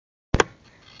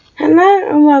Hello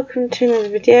and welcome to another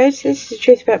video. So this is the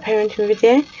Truth About Parenting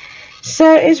video.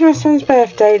 So it's my son's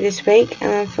birthday this week and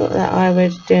I thought that I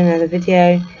would do another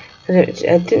video because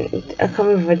I can't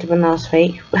remember if I did one last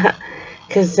week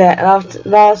because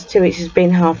last 2 weeks has been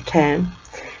half term,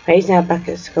 but he's now back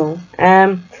at school.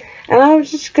 And I was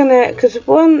just gonna, because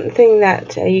one thing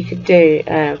that you could do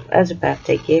as a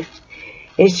birthday gift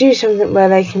is do something where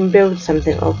they can build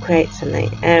something or create something.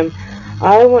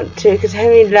 I want to, because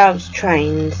Henry loves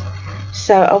trains,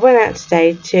 so I went out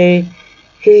today because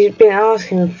he's been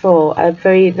asking for a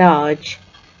very large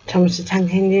Thomas the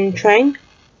Tank Engine train,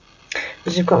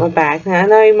 which I've got in my bag. Now I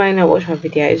know you may not watch my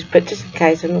videos, but just in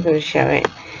case, I'm not going to show it.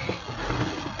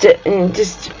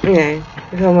 Just if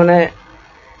I want to,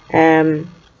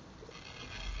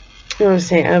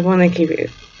 I want to keep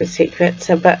it a secret.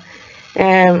 So, but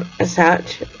as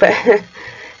such,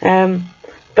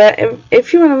 but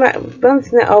if you want to make, one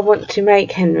thing that I want to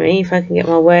make Henry, if I can get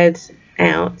my words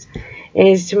out,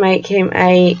 is to make him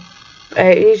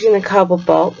using a cardboard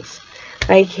box,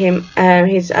 make him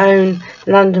his own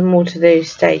London Waterloo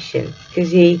station, because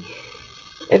he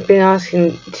had been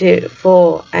asking he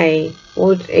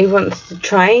wants the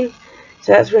train,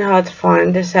 so that's been hard to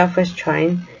find, the South West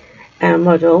train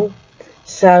model.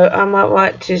 So I might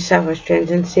write to South West Trains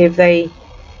and see if they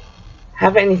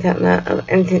have anything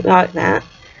like that.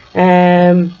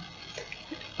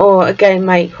 Or again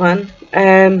make one,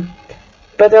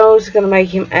 but I'm also going to make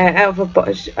him out of a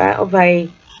box,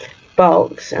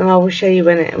 and I will show you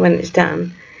when it's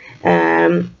done.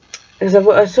 Because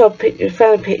I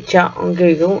found a picture on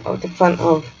Google of the front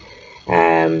of,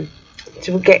 so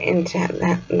we'll get into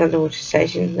another water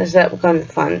station. There's that will go in the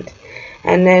front,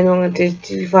 and then I'm going to do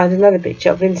to find another picture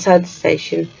of inside the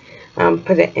station,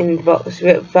 put it in the box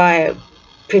via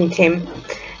printing.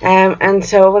 And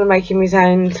so I want to make him his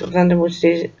own sort of London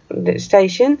Waterloo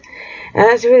station, and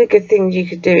that's a really good thing you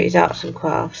could do, is arts and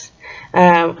crafts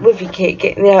with your kid,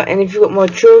 getting out. And if you've got more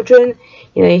children,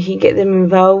 you can get them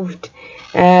involved,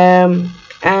 and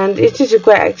it's just a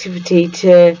great activity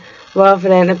to, rather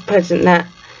than a present that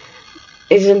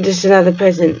isn't just another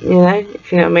present,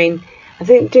 if you know what I mean. I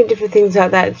think doing different things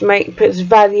like that puts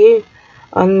value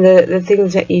on the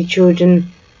things that your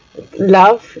children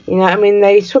love, I mean,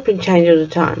 they swap and change all the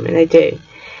time, and they do.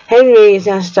 Henry has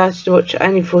now started to watch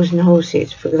Only Fools and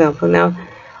Horses, for example. Now,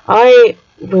 I've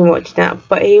been watching that,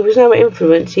 but he was no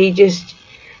influence. He just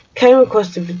came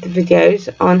across the videos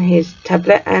on his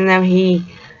tablet, and now he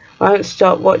won't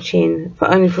stop watching for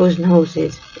Only Fools and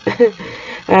Horses.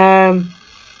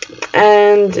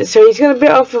 And so he's got a bit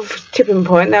off of Tipping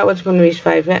Point. That was one of his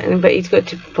favourite, but he's got a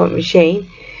Tipping Point machine.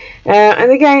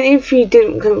 And again, if you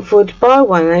couldn't afford to buy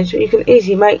one of those, you can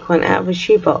easily make one out of a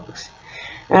shoebox.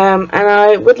 And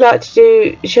I would like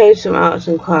to show some arts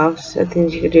and crafts,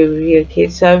 things you could do with your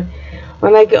kids. So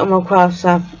when I get on my craft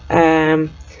stuff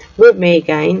with me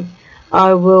again,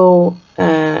 I will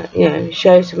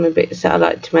show some of the bits that I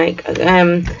like to make,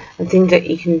 and things that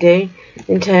you can do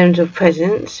in terms of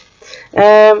presents.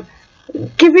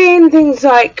 Giving things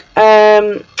like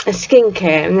a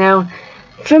skincare. Now,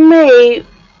 for me,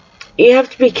 you have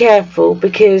to be careful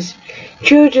because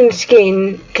children's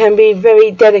skin can be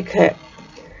very delicate,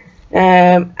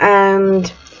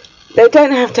 and they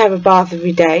don't have to have a bath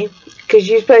every day, because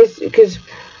you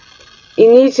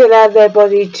need to allow their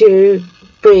body to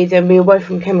breathe and be away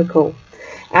from chemical.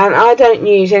 And I don't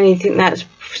use anything that's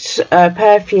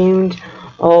perfumed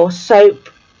or soap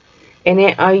in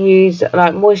it. I use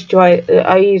like moisturizer.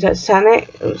 I use that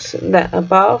Sanex, a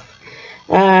bath.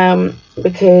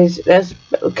 Because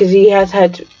he has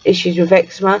had issues with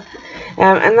eczema,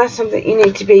 and that's something you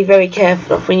need to be very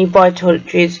careful of when you buy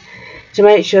toiletries, to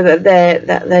make sure that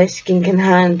their skin can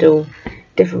handle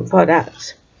different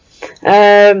products.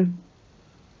 And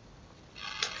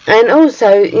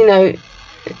also, they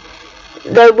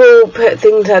will put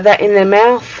things like that in their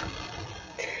mouth,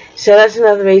 so that's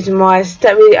another reason why I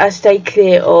stay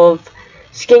clear of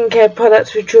skincare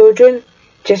products for children,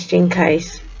 just in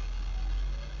case.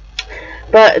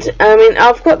 But, I mean,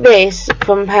 I've got this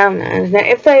from Poundland. Now,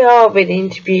 if they are really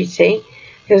into beauty,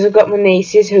 because I've got my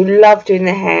nieces who love doing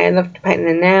their hair, love painting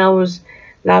their nails,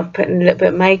 love putting a little bit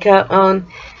of makeup on.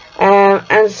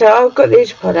 And so I've got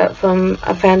this product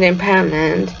I found it in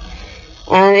Poundland.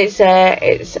 And it's a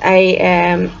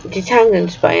detangling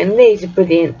spray, and these are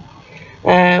brilliant.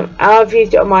 I've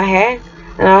used it on my hair,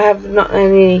 and I have not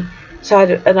any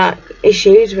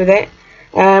issues with it.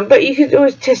 But you could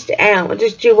always test it out,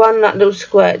 just do one little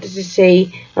squirt just to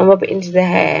see, and rub it into the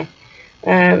hair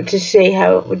to see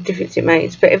what difference it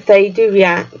makes. But if they do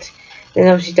react, then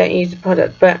obviously don't use the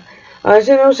product. But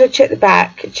Then also check the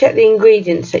back, check the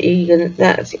ingredients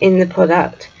that's in the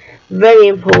product. Very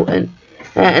important.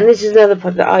 And this is another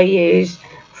product that I use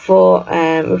for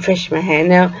refreshing my hair.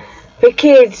 Now, for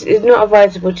kids, it's not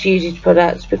advisable to use these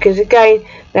products because, again,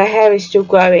 their hair is still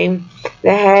growing.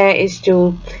 Their hair is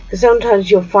still. Because sometimes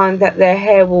you'll find that their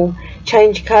hair will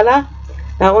change colour.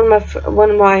 Now, one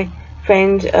of my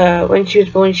friends, when she was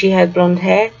born, she had blonde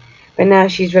hair, but now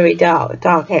she's very dark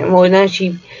hair. Well, now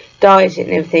she dyes it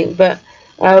and everything, but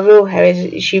real hair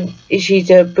is she's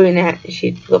a brunette.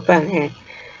 She's got brown hair.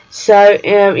 So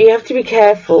you have to be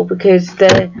careful because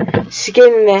the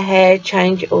skin and their hair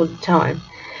change all the time.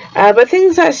 But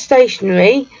things like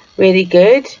stationery, really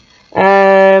good.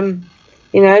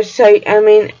 You know, so I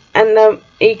mean, and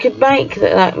you could make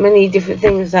like many different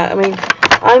things. Like, I mean,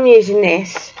 I'm using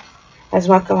this as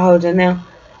my cup holder now.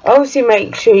 Obviously,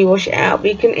 make sure you wash it out,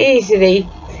 but you can easily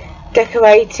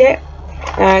decorate it,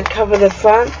 cover the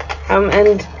front,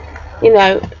 and you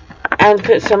know, and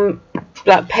put some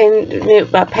like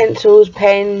pencils,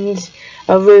 pens,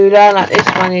 a ruler. Like this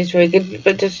one is very good,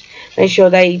 but just make sure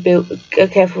they are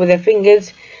careful with their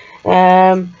fingers.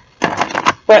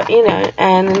 But you know,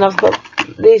 and then I've got,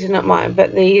 these are not mine,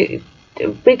 but be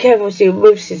careful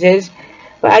with scissors.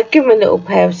 But I'd give them a little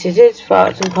pair of scissors for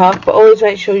arts and crafts, but always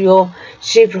make sure you're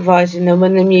supervising them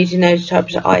when they're using those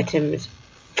types of items.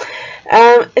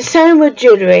 Same with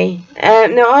jewellery.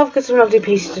 Now I've got some lovely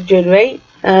pieces of jewellery.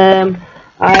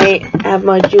 I have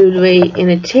my jewellery in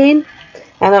a tin,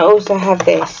 and I also have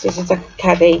this. This is like a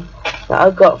caddy that I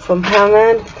got from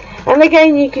Poundland. And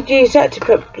again, you could use that to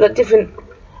put like different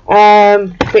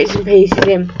bits and pieces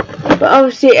in. But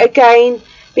obviously, again,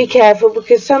 be careful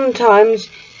because sometimes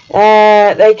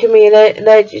they can be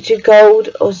allergic to gold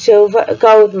or silver,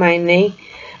 gold mainly,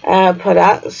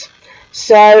 products.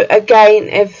 So again,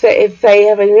 if they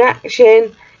have a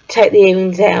reaction, take the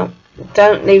earrings out.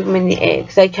 Don't leave them in the ear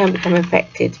because they can become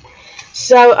infected.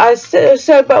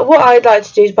 But what I'd like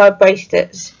to do is buy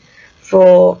bracelets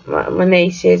for my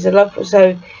nieces.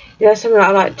 So you know, something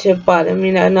I like to buy them.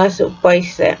 You know, a nice little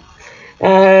bracelet.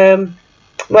 But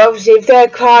obviously, if they're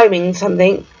climbing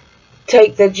something,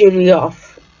 take their jewellery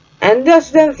off. And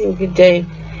that's the other thing you can do.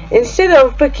 Instead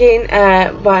of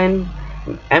buying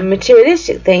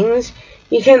materialistic things,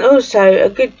 you can also, a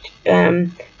good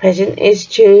present is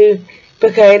to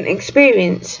book an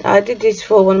experience. I did this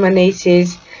for one of my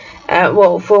nieces,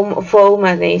 for all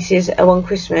my nieces one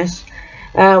Christmas,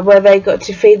 where they got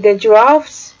to feed their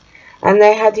giraffes, and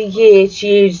they had a year to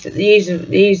use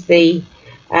the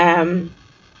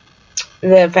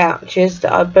vouchers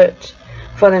that I booked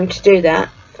for them to do that.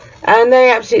 And they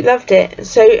absolutely loved it.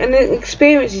 So, and the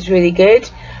experience is really good.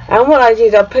 And what I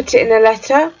did, I put it in a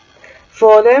letter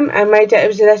for them and made it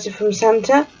was a letter from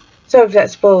Santa. Sorry if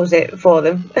that spoils it for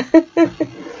them.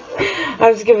 I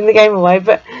was giving the game away,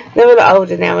 but they're a lot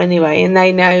older now anyway, and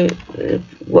they know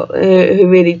who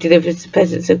really delivers the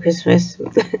presents at Christmas.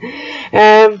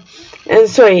 And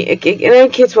sorry, no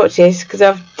kids watch this because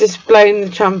I've just blown the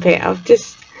trumpet. I've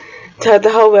just told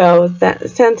the whole world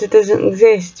that Santa doesn't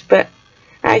exist, but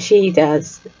actually he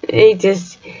does. He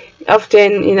just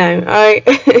often, you know,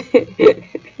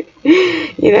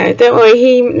 you know, don't worry,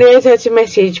 he knows how to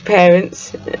message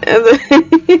parents from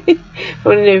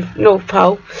the North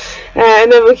Pole.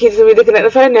 And then my kids will be looking at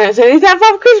the phone now and saying, is that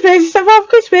Father Christmas? Is that Father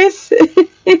Christmas?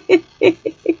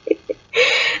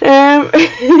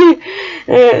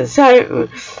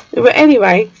 But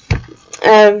anyway,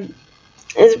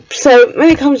 so when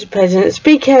it comes to presents,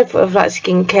 be careful of like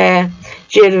skincare,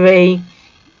 jewellery,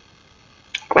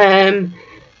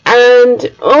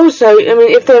 and also, I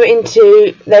mean, if they're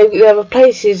into, there are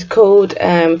places called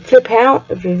Flip Out,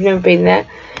 if you've never been there.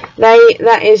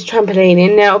 That is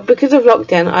trampolining. Now, because of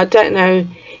lockdown, I don't know,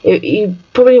 you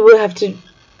probably will have to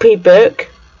pre-book,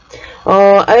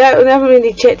 or I haven't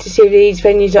really checked to see if these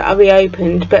venues are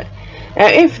reopened, but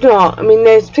if not, I mean,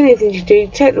 there's plenty of things you do.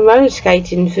 Take them roller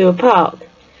skating through a park,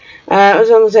 as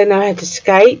long as they know how to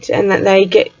skate and that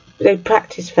they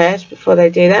practice first before they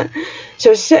do that.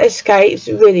 So a set of skates,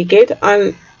 really good.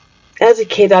 As a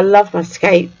kid, I loved my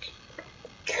skates.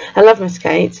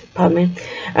 Pardon me.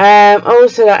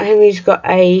 Also, like Henry's got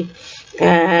a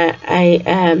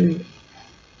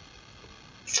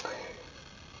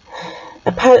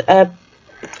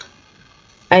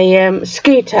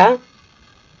scooter,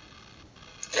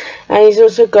 and he's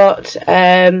also got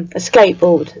a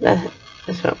skateboard.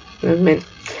 That's what I meant.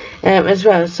 As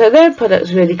well. So their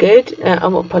products are really good.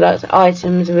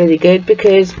 Items are really good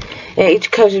because it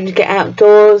encourages them to get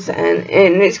outdoors, and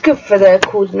it's good for their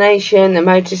coordination, their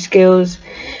motor skills.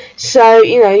 So,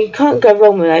 you know, you can't go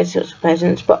wrong with those sorts of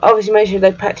presents, but obviously make sure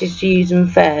they practice to use them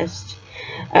first,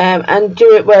 and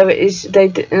do it where it is,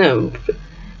 you know,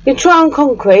 you try on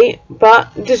concrete, but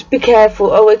just be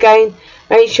careful. Oh, again,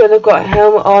 make sure they've got a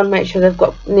helmet on, make sure they've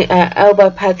got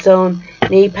elbow pads on,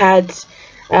 knee pads.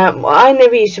 I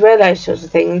never used to wear those sorts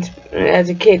of things as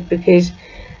a kid because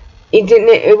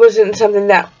it wasn't something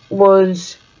that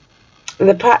was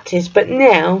the practice, but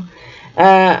now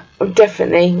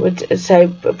definitely would say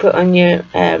put on your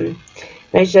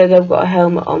make sure they've got a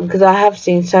helmet on, because I have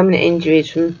seen so many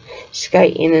injuries from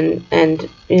skating and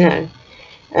you know,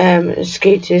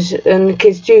 scooters, and the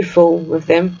kids do fall with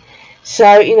them.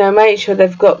 So, you know, make sure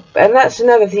they've got, and that's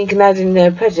another thing you can add in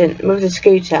the present with the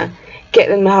scooter. Get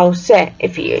them the whole set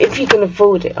if you can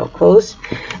afford it, of course.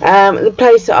 The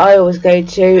place that I always go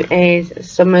to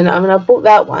is I bought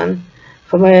that one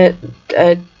from a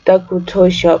local toy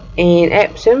shop in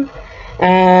Epsom,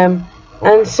 and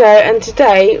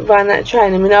today ran that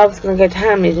train. I mean, I was going to go to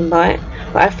Hamleys and buy it,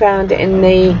 but I found it in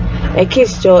the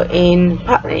kids store in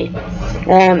Putney.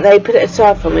 They put it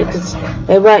aside for me because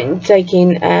they weren't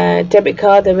taking debit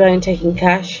card, they were only taking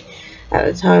cash at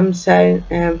the time. So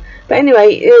but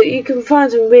anyway, you can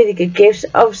find some really good gifts.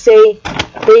 Obviously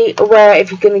be aware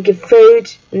if you're going to give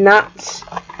food, nuts,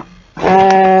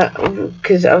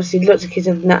 because obviously lots of kids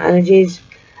have nut allergies.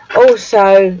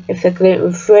 Also, if they're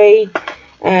gluten free,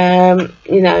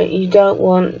 you know, you don't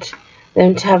want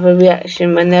them to have a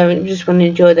reaction when they just want to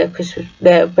enjoy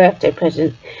their birthday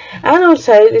present. And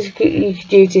also, you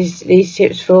could use these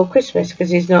tips for Christmas,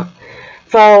 because it's not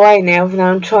far away now, and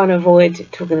I'm trying to avoid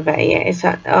talking about it yet. It's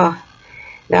like, oh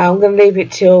no, I'm going to leave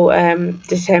it till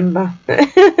December.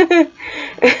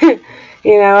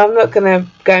 You know, I'm not going to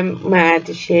go mad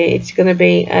this year. It's going to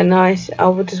be a nice, I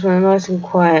would just want a nice and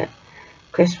quiet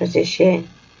Christmas this year.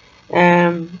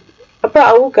 But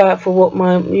I will go out for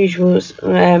my usual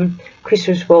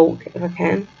Christmas walk if I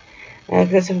can, because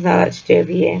that's something I like to do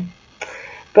every year.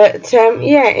 But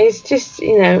yeah, it's just,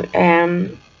 you know,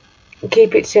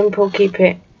 keep it simple,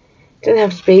 doesn't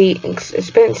have to be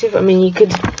expensive. I mean, you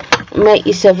could make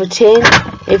yourself a tin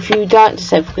if you'd like to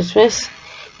save for Christmas.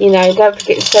 You know, don't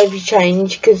forget to save your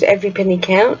change, because every penny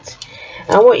counts.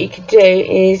 And what you could do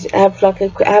is have like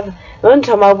one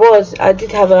time I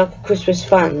did have a Christmas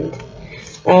fund,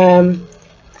 and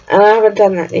I haven't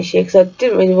done that this year because I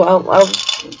didn't really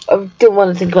I didn't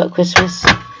want to think about Christmas,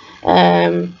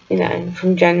 you know,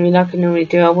 from January like I normally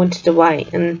do. I wanted to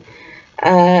wait, and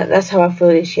that's how I feel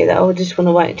this year, that I just want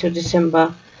to wait until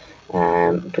December,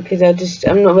 because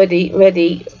I'm not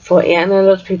ready for it yet. I know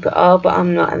lots of people are, but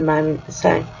I'm not at the moment.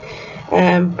 So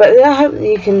but I hope that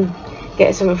you can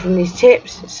get something from these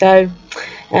tips. So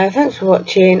thanks for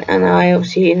watching, and I'll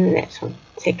see you in the next one.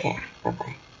 Take care. Bye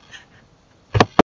bye.